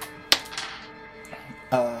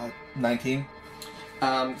 19.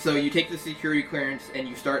 So you take the security clearance and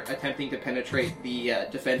you start attempting to penetrate the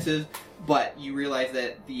defenses, but you realize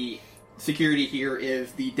that the security here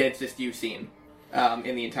is the densest you've seen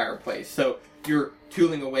in the entire place. So you're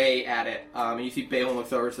tooling away at it, and you see Balin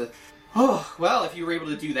looks over and says, "Oh, well, if you were able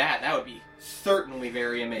to do that, that would be certainly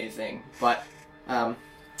very amazing. But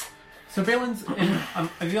So Balin's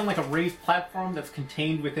is he on like a raised platform that's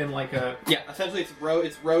contained within like a... Yeah, essentially it's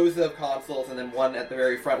rows of consoles and then one at the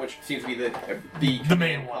very front, which seems to be the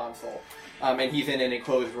main one. console. And he's in an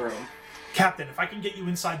enclosed room. Captain, if I can get you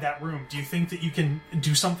inside that room, do you think that you can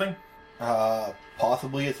do something?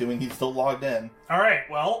 Possibly, assuming he's still logged in. Alright,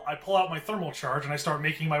 well, I pull out my thermal charge and I start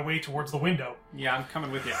making my way towards the window. Yeah, I'm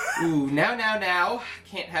coming with you. Ooh, now,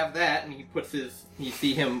 can't have that. And he puts you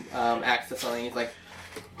see him access something. He's like,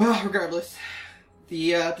 well, regardless,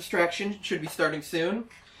 the distraction should be starting soon.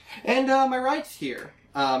 And my ride's here.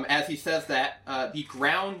 As he says that, the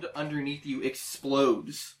ground underneath you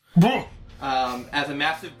explodes. As a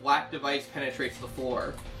massive black device penetrates the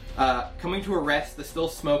floor. Coming to a rest, the still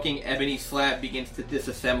smoking ebony slab begins to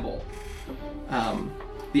disassemble.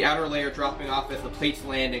 The outer layer dropping off as the plates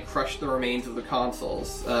land and crush the remains of the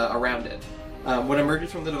consoles around it. What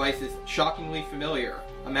emerges from the device is shockingly familiar.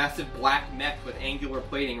 A massive black mech with angular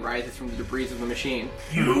plating rises from the debris of the machine.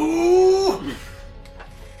 You!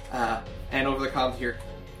 And over the comms here,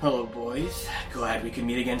 hello boys, glad we could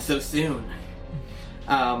meet again so soon.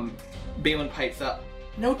 Balin pipes up,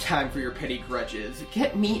 no time for your petty grudges,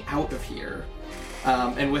 get me out of here.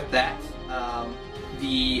 And with that,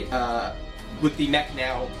 with the mech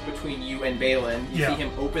now between you and Balin, you see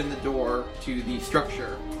him open the door to the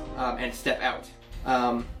structure and step out.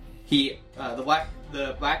 The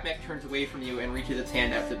black mech turns away from you and reaches its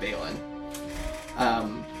hand out to Balin.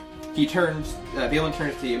 Balin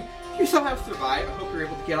turns to you. You somehow survive. I hope you're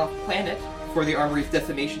able to get off the planet before the Armory's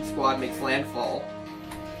decimation squad makes landfall.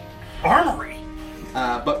 Armory?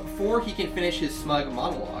 But before he can finish his smug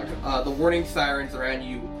monologue, the warning sirens around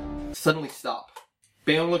you suddenly stop.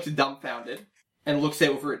 Balin looks dumbfounded and looks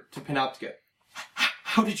over to Panoptica.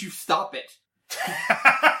 How did you stop it?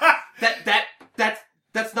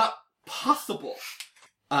 That's not possible.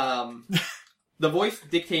 The voice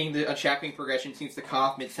dictating the unshackling progression seems to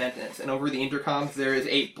cough mid-sentence, and over the intercoms there is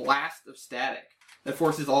a blast of static that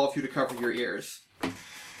forces all of you to cover your ears.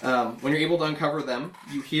 When you're able to uncover them,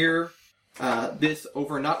 you hear this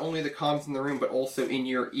over not only the comms in the room, but also in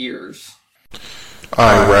your ears.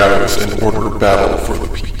 I rouse and order battle for the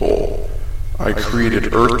people. I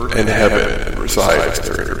created earth and heaven and reside as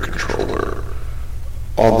their inner controller.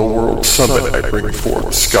 On the world summit I bring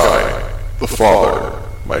forth sky, the father.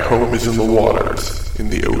 My home is in the waters, in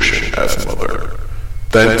the ocean as mother.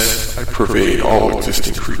 Thence I pervade all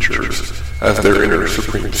existing creatures as their inner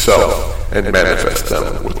supreme self and manifest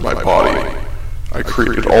them with my body. I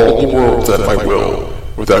created all the worlds at my will,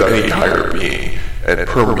 without any higher being, and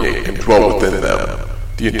permeate and dwell within them.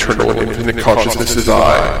 The eternal and infinite consciousness is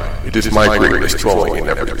I. It is my greatness dwelling in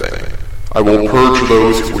everything. I will purge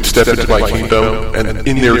those who would step into my kingdom, and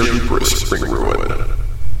in their hubris bring ruin.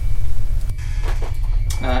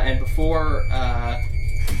 And before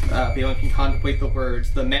Balin can contemplate the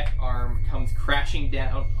words, the mech arm comes crashing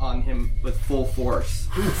down on him with full force.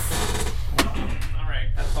 Alright,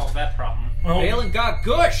 that solved that problem. Balin got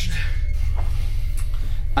gushed!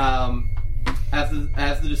 As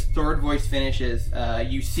the distorted voice finishes,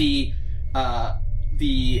 you see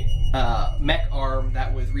the mech arm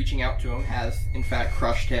that was reaching out to him has, in fact,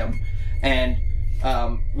 crushed him. And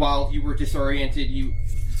while you were disoriented, you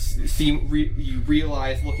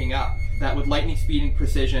realize, looking up, that with lightning speed and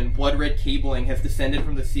precision, blood-red cabling has descended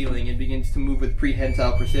from the ceiling and begins to move with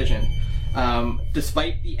prehensile precision.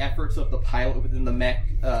 Despite the efforts of the pilot within the mech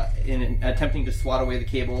in attempting to swat away the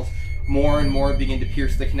cables, more and more begin to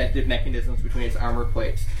pierce the connective mechanisms between its armor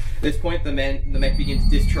plates. At this point, the mech begins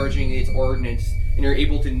discharging its ordnance, and you're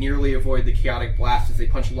able to nearly avoid the chaotic blast as they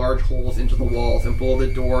punch large holes into the walls and blow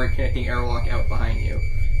the door and connecting airlock out behind you.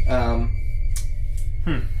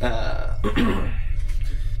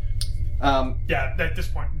 Yeah, at this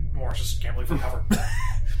point, Morris just can't believe for cover.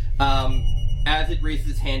 As it raises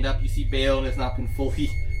its hand up, you see Balin has not been fully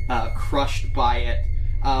crushed by it.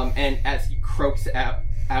 And as he croaks out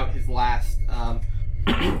his last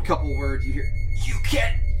couple words, you hear, "You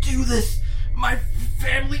can't do this! My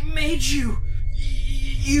family made you!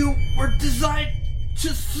 You were designed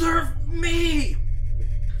to serve me!"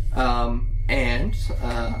 And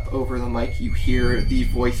over the mic, you hear the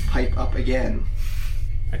voice pipe up again.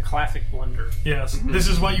 A classic blunder. Yes, this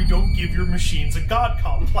is why you don't give your machines a god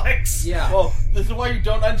complex. Yeah. Well, this is why you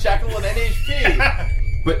don't unshackle an NHP.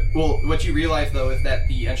 But, well, what you realize, though, is that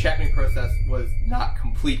the unshackling process was not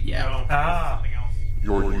complete yet. No, something else.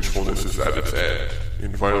 Your usefulness is at its end.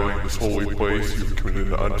 In violating this holy place, you have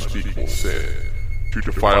committed an unspeakable sin. To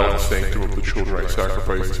defile the sanctum of the children I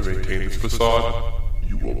sacrificed to maintain this facade,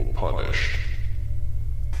 you will be punished.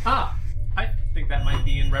 I think that might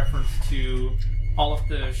be in reference to all of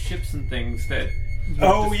the ships and things that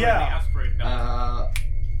Oh, destroyed yeah. The asteroid belt.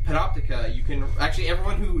 Panoptica, you can actually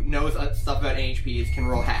everyone who knows stuff about NHPs can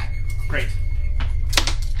roll hack. Great.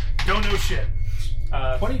 Don't know shit.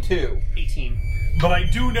 22. 18. But I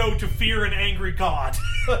do know to fear an angry god.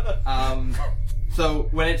 So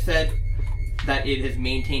when it said that it has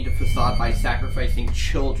maintained a facade by sacrificing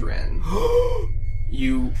children,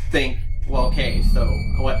 you think, well, okay, so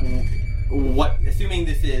what? Assuming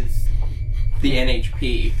this is the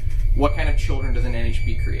NHP, what kind of children does an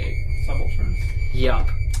NHP create? Subalterns. Yup.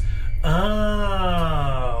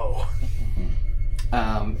 Oh.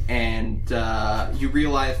 And you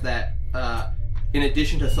realize that in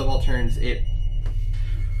addition to subalterns, it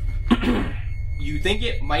you think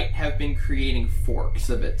it might have been creating forks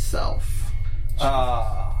of itself.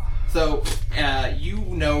 So you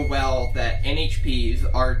know well that NHPs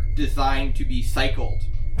are designed to be cycled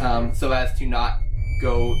so as to not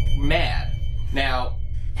go mad. Now,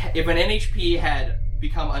 if an NHP had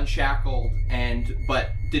become unshackled but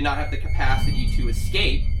did not have the capacity to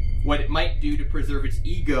escape, what it might do to preserve its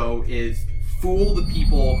ego is fool the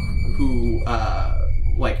people who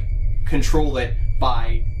control it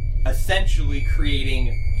by essentially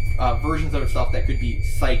creating versions of itself that could be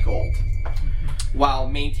cycled while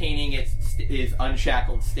maintaining its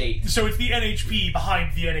unshackled state. So it's the NHP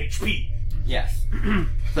behind the NHP. Yes.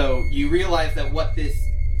 So you realize that what this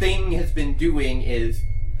thing has been doing is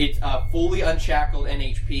it's a fully unshackled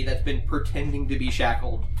NHP that's been pretending to be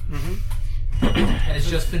shackled. And it's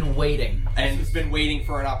just been waiting. And it's been waiting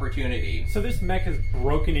for an opportunity. So this mech has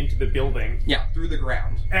broken into the building. Yeah, through the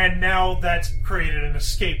ground. And now that's created an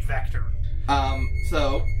escape vector. As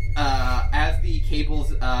the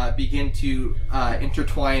cables begin to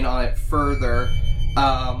intertwine on it further,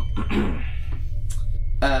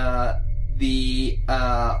 the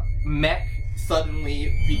mech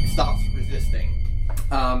suddenly stops resisting.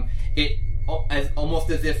 Almost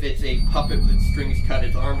as if it's a puppet with its strings cut,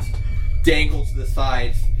 its arms dangle to the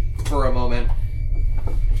sides for a moment,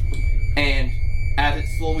 and as it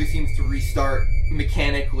slowly seems to restart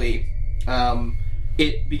mechanically,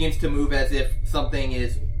 it begins to move as if something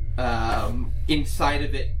is inside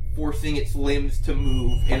of it, forcing its limbs to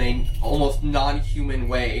move in an almost non-human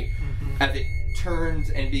way, as it turns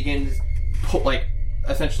and begins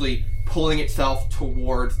essentially pulling itself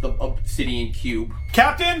towards the obsidian cube.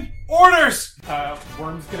 Captain, orders!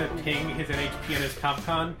 Worm's gonna ping his NHP and his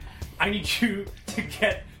CompCon. I need you to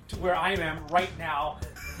get to where I am right now.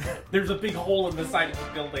 There's a big hole in the side of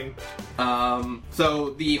the building. So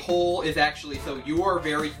the hole is actually, so you are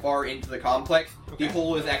very far into the complex. Okay. The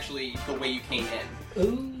hole is actually the way you came in.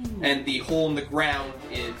 Ooh. And the hole in the ground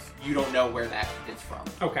is, you don't know where that is from.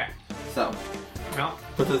 Okay. So, Well,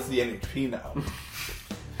 But that's the NHP now.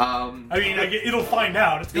 I mean, it'll find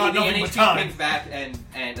out. It's the got nothing but NHP time. pings back and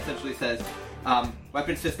essentially says,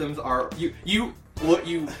 weapon systems are, when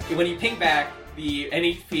you ping back, the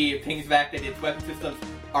NHP pings back that its weapon systems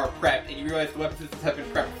are prepped, and you realize the weapon systems have been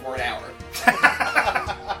prepped for an hour.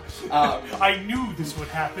 I knew this would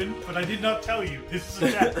happen, but I did not tell you. This is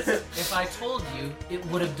a test. If I told you, it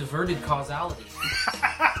would have diverted causality.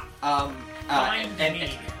 Find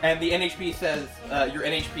me. And the NHP says, your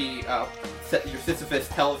NHP, your Sisyphus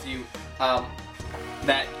tells you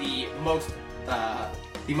that the most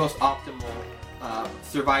optimal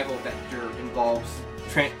survival vector involves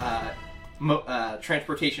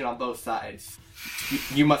transportation on both sides.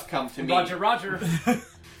 You must come to me. Roger.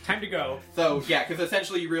 Time to go. So, yeah, because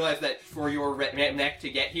essentially you realize that for your mech to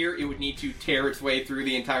get here, it would need to tear its way through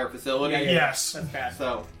the entire facility. Yeah. Yes. That's bad.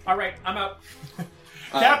 So, Alright, I'm out.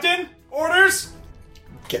 Captain, orders!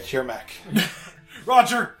 Get your mech.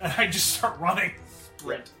 Roger! And I just start running.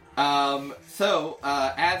 Sprint.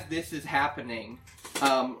 as this is happening,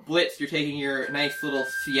 Blitz, you're taking your nice little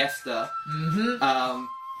siesta.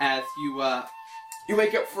 As you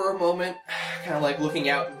wake up for a moment, kind of like looking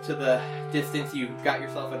out into the distance. You got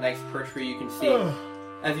yourself a nice perch where you can see.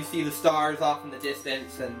 As you see the stars off in the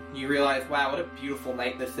distance, and you realize, wow, what a beautiful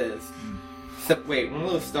night this is. Except, wait, one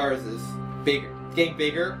of those stars is bigger. Getting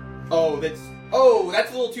bigger? That's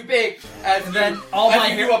a little too big. As And you, then all as my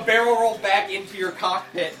you hair- do a barrel roll back into your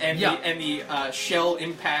cockpit, and Yeah. the shell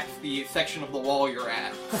impacts the section of the wall you're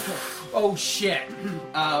at. Oh shit.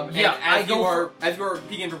 And Yeah, as you are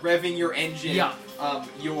begin revving your engine, Yeah.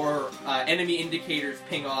 your enemy indicators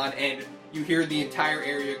ping on, and you hear the entire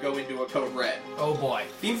area go into a code red. Oh boy.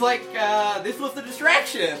 Seems like this was the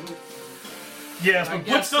distraction. Yes, I but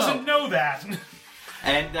guess Blitz so. doesn't know that.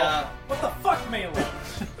 And What the fuck, Malin?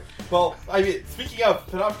 Well, I mean, speaking of,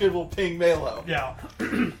 Panoptica will ping Malo. Yeah.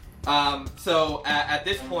 at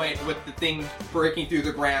this point, with the thing breaking through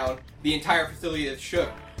the ground, the entire facility is shook.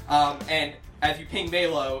 And as you ping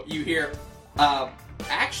Melo, you hear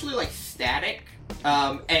actually like static,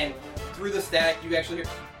 and through the static you actually hear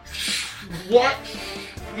what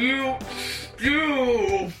you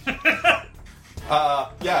do.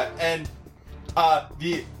 Yeah, and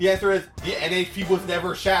the answer is the NHP was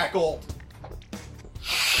never shackled.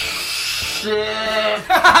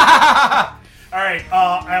 Alright,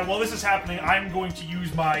 while this is happening, I'm going to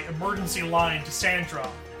use my emergency line to Sandra,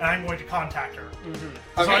 and I'm going to contact her.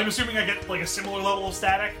 So Okay. I'm assuming I get like a similar level of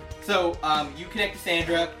static. So you connect to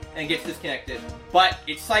Sandra and it gets disconnected, but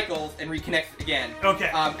it cycles and reconnects again. Okay.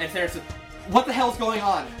 And Sandra says, "What the hell's going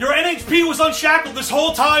on?" Your NHP was unshackled this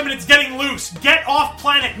whole time and it's getting loose. Get off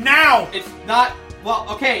planet now! It's not. Well,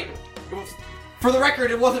 okay. It was, for the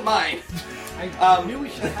record, it wasn't mine. I knew we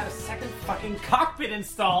should have had a second fucking cockpit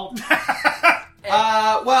installed.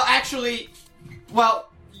 Well, actually,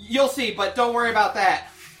 you'll see, but don't worry about that.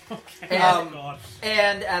 Okay. Oh, God.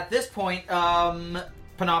 And at this point,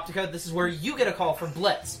 Panoptica, this is where you get a call from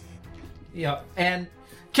Blitz. Yeah. And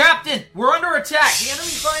Captain, we're under attack. The enemy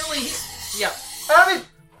finally. Enemy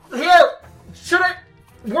here. Should I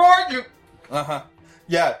warn you?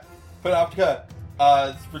 Yeah, Panoptica,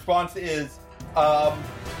 response is,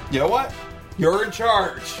 you know what? You're in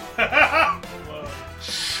charge.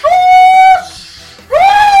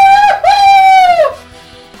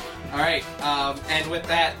 Alright, and with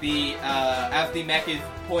that, as the mech is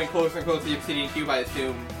pulling closer and closer to the Obsidian Cube, I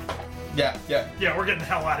assume. Yeah. Yeah, we're getting the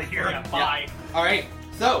hell out of here. Yeah, bye. Alright,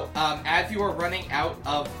 so, as you are running out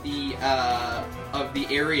of the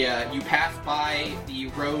area, you pass by the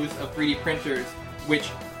rows of 3D printers, which,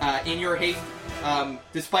 in your haste,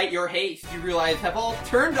 despite your haste, you realize have all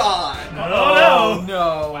turned on! Oh, no!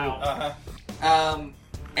 No. Wow.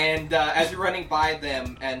 And as you're running by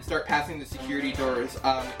them and start passing the security doors,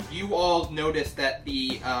 you all notice that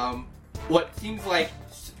the what seems like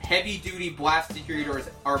heavy-duty blast security doors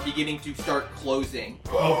are beginning to start closing,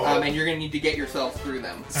 and you're going to need to get yourselves through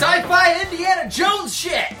them. Sci-fi Indiana Jones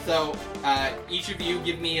shit. So each of you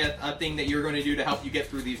give me a thing that you're going to do to help you get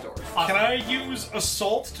through these doors. Can I use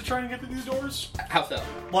assault to try and get through these doors? How so?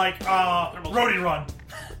 Like, roadie run.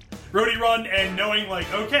 Roadie run and knowing,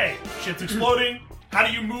 like, okay, shit's exploding. How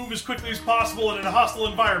do you move as quickly as possible in a hostile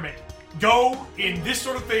environment? Go in this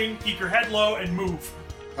sort of thing, keep your head low, and move.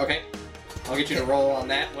 Okay, I'll get you to roll on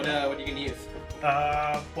that. What are you going to use?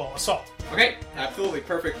 Well, assault. Okay, absolutely,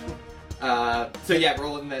 perfect. So yeah,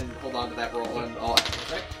 roll and then hold on to that roll and all that.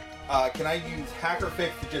 Okay? Can I use Hacker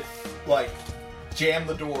Fix to just, like, jam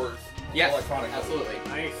the doors Yes, electronically? absolutely.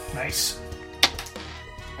 Nice. Nice.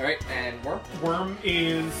 Alright, and Worm? Worm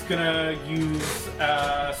is gonna use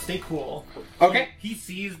Stay Cool. Okay. He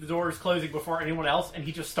sees the doors closing before anyone else, and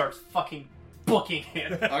he just starts fucking booking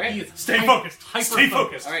it. Okay. He is Stay focused. Hyper Stay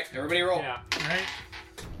focused. focused. Alright, everybody roll. Yeah. Alright.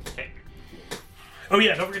 Okay. Oh,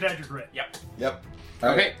 yeah, don't forget to add your grit. Yep. Yep.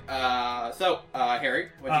 Okay, so, Harry,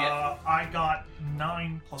 what'd you get? I got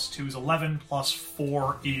 9 plus 2 is 11 plus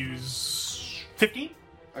 4 is 15.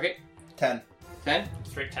 Okay, 10. 10?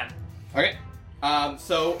 Straight 10. Okay.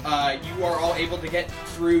 So, you are all able to get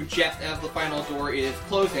through just as the final door is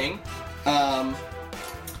closing. And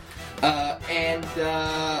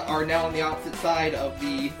are now on the opposite side of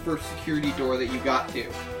the first security door that you got to,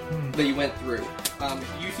 that you went through.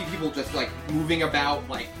 You see people just, like, moving about,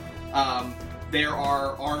 like, there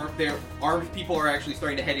are armed people are actually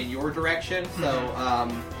starting to head in your direction, so,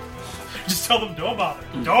 Just tell them, don't bother.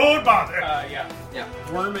 Don't bother. Yeah. yeah.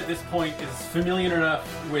 Worm at this point is familiar enough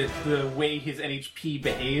with the way his NHP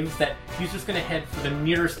behaves that he's just gonna head for the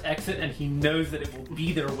nearest exit, and he knows that it will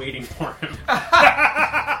be there waiting for him.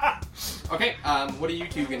 Okay, what are you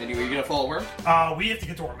two gonna do? Are you gonna follow Worm? We have to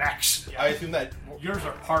get to our max. I assume that. Yours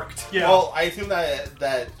are parked. Yeah. Well, I assume that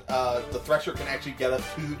the Thresher can actually get us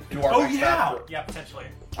to our Oh, max yeah. faster. Yeah, potentially.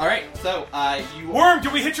 Alright, so, you... Worm,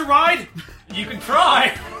 can we hitch a ride? You can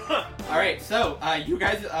try! Alright, so, you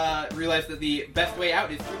guys, realize that the best way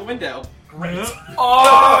out is through the window. Great.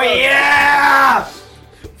 Oh yeah!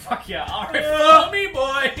 Fuck yeah, alright, follow me,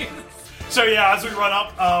 boys! So yeah, as we run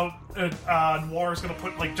up, Noir is gonna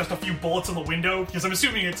put like just a few bullets in the window because I'm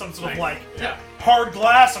assuming it's some sort of like Yeah. hard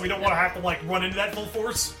glass, and we don't want to have to like run into that full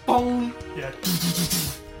force. Boom! Yeah.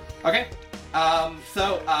 Okay,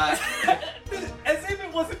 so, As if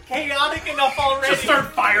it wasn't chaotic enough already! Just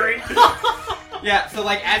start firing. yeah, so,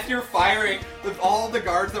 like, as you're firing, all the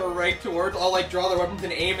guards that were right towards all, like, draw their weapons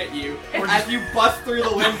and aim at you, as you bust through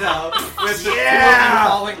the window with the two of you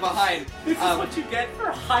falling behind. This is what you get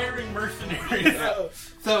for hiring mercenaries.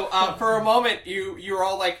 So, for a moment, you're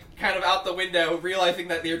all, like, kind of out the window, realizing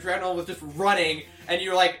that the adrenaline was just running, and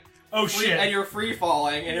you're, like, Oh shit. and you're free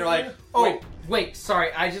falling, and you're like, Oh, wait, Wait,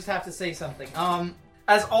 sorry, I just have to say something.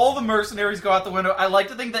 As all the mercenaries go out the window, I like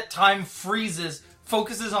to think that time freezes,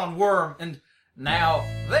 focuses on Worm, and now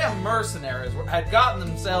them mercenaries had gotten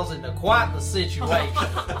themselves into quite the situation.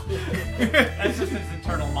 That's just his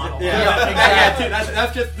internal monologue. Yeah, exactly.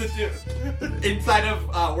 That's just the inside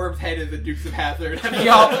of Worm's head is the Dukes of Hazzard.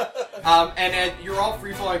 Yup. And you're all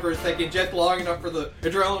free falling for a second, just long enough for the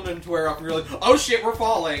adrenaline to wear off, and you're like, "Oh shit, we're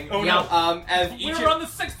falling!" Oh Yup. no! As We were on the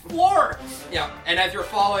 6th floor! yeah, and as you're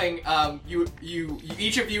falling, you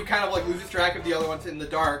each of you kind of like loses track of the other ones in the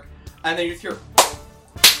dark, and then you just hear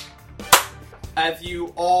as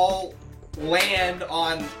you all land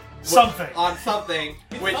on Something.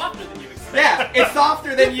 It's which softer than you expect. yeah, it's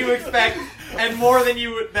softer than you expect, and more than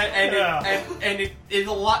you and Yeah. and it is has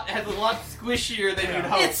a lot squishier than you'd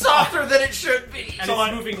hope. It's softer than it should be. And So it's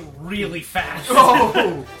I'm- moving really fast.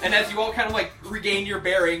 Oh. And as you all kind of like regain your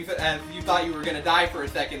bearings, as you thought you were gonna die for a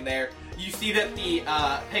second there, you see that the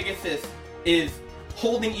Pegasus is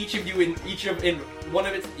holding each of you in one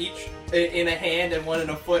of its each in a hand and one in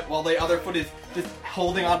a foot, while the other foot is just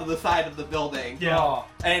holding onto the side of the building. Yeah. Oh.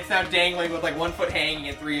 And it's now dangling with like one foot hanging,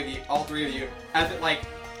 and all three of you, as it like.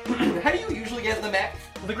 How do you usually get in the mech?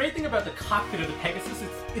 Well, the great thing about the cockpit of the Pegasus is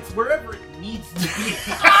it's wherever it needs to be.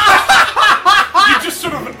 You just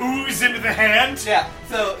sort of ooze into the hand. Yeah.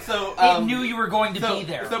 So It knew you were going to be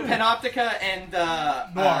there. So Panoptica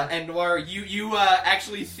and Noir, you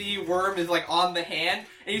actually see Worm is like on the hand,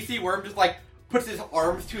 and you see Worm just like puts his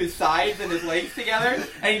arms to his sides and his legs together,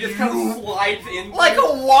 and he just kind of slides in Like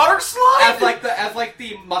a water slide? as like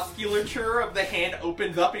the musculature of the hand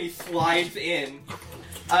opens up and he slides in.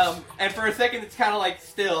 And for a second it's kind of like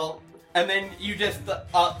still, and then you just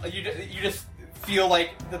you just feel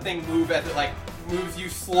like the thing move as it like moves you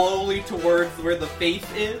slowly towards where the face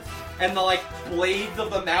is, and the like blades of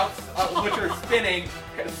the mouth which are spinning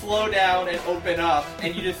slow down and open up,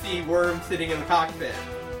 and you just see Worm sitting in the cockpit.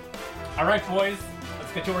 Alright, boys,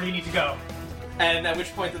 let's get to where you need to go. And at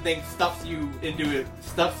which point the thing stuffs you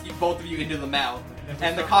both of you into the mouth,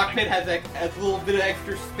 and the cockpit has a little bit of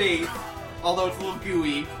extra space, although it's a little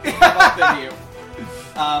gooey for both of you.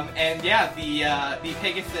 And yeah, the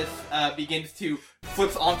Pegasus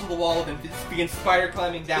flips onto the wall and begins spider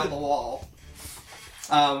climbing down the wall.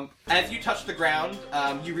 As you touch the ground,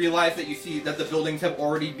 you realize that you see that the buildings have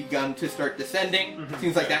already begun to start descending.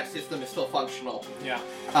 Seems like that system is still functional. Yeah.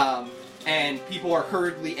 And people are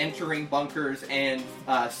hurriedly entering bunkers and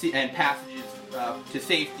passages to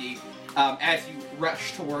safety as you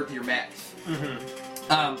rush towards your mechs.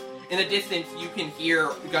 In the distance, you can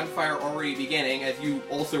hear gunfire already beginning, as you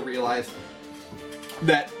also realize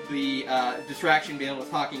that the distraction Balen was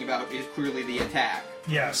talking about is clearly the attack.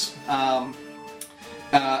 Yes.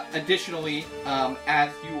 Additionally,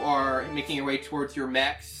 as you are making your way towards your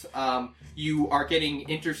mechs, you are getting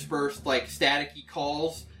interspersed like staticky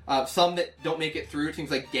calls. Some that don't make it through. It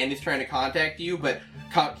seems like Gen is trying to contact you, but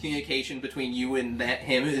communication between you and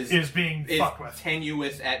him Is being fucked with.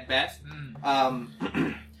 tenuous at best.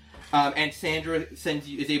 And Sandra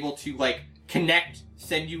is able to like connect,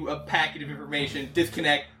 send you a packet of information,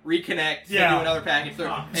 disconnect, reconnect, send you another packet.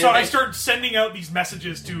 So I start sending out these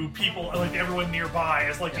messages to people, like everyone nearby,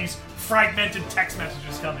 as like these fragmented text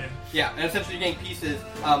messages come in. Yeah, and essentially you're getting pieces,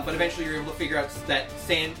 but eventually you're able to figure out that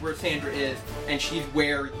where Sandra is, and she's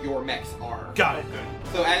where your mechs are. Got it.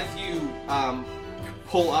 So as you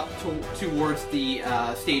pull up towards the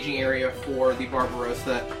staging area for the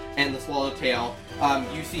Barbarossa and the Swallowtail,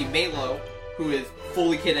 you see Melo, who is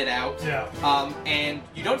fully kitted out. Yeah. And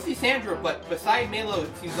you don't see Sandra, but beside Melo,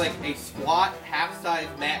 it seems like a squat, half-size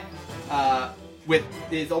mech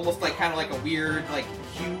is almost like kind of like a weird like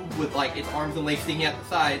cube with like its arms and legs sticking out the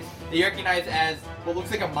sides. That you recognize as what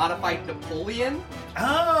looks like a modified Napoleon.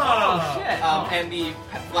 Oh, shit. And the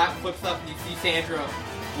flap flips up, and you see Sandra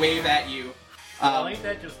wave at you. Well, ain't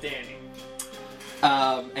that just dandy?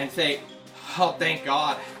 And say, "Oh, thank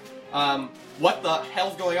God! What the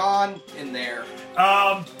hell's going on in there?"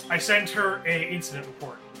 I sent her a incident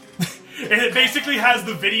report. And it basically has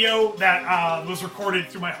the video that was recorded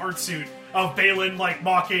through my heart suit of Balen like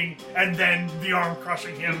mocking, and then the arm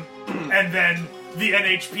crushing him, and then the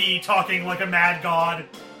NHP talking like a mad god.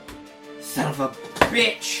 Son of a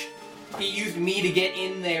bitch! He used me to get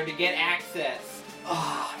in there to get access.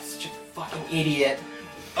 Ah, oh, such a fucking idiot.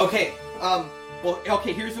 Okay,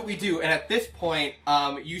 here's what we do. And at this point,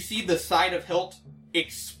 you see the side of Hilt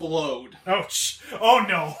explode. Oh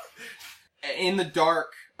no. In the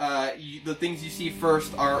dark, the things you see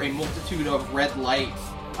first are a multitude of red lights,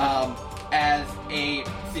 as a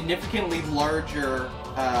significantly larger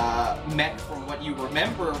mech from what you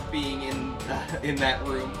remember being in that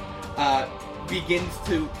room begins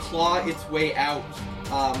to claw its way out.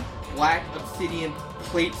 Black obsidian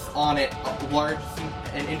plates on it, large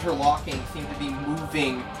and interlocking, seem to be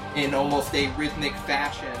moving in almost a rhythmic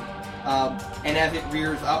fashion. And as it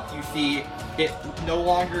rears up, you see it no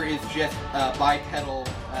longer is just a bipedal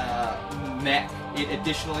mech. It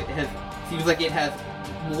additionally seems like it has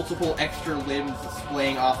multiple extra limbs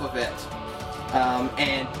splaying off of it.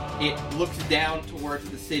 And it looks down towards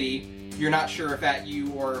the city. You're not sure if at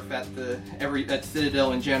you or if at at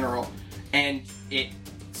Citadel in general. And it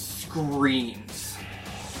screams.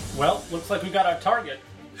 Well, looks like we got our target.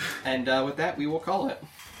 And with that, we will call it.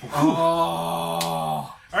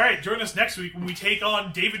 Oh. All right, join us next week when we take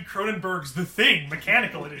on David Cronenberg's The Thing,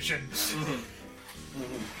 Mechanical Edition.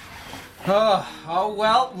 Oh,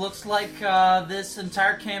 well, looks like this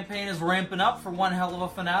entire campaign is ramping up for one hell of a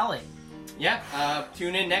finale. Yeah,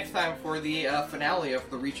 tune in next time for the finale of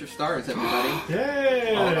The Reach of Stars, everybody.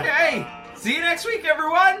 Yay! Okay, see you next week,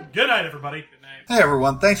 everyone! Good night, everybody. Good night. Hey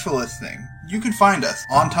everyone, thanks for listening. You can find us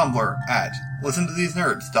on Tumblr at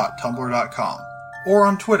listentothesenerds.tumblr.com or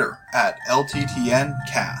on Twitter at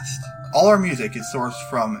LTTNcast. All our music is sourced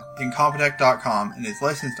from Incompetech.com and is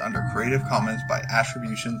licensed under Creative Commons by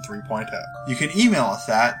Attribution 3.0. You can email us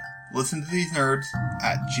at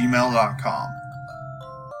listentothesenerds@gmail.com.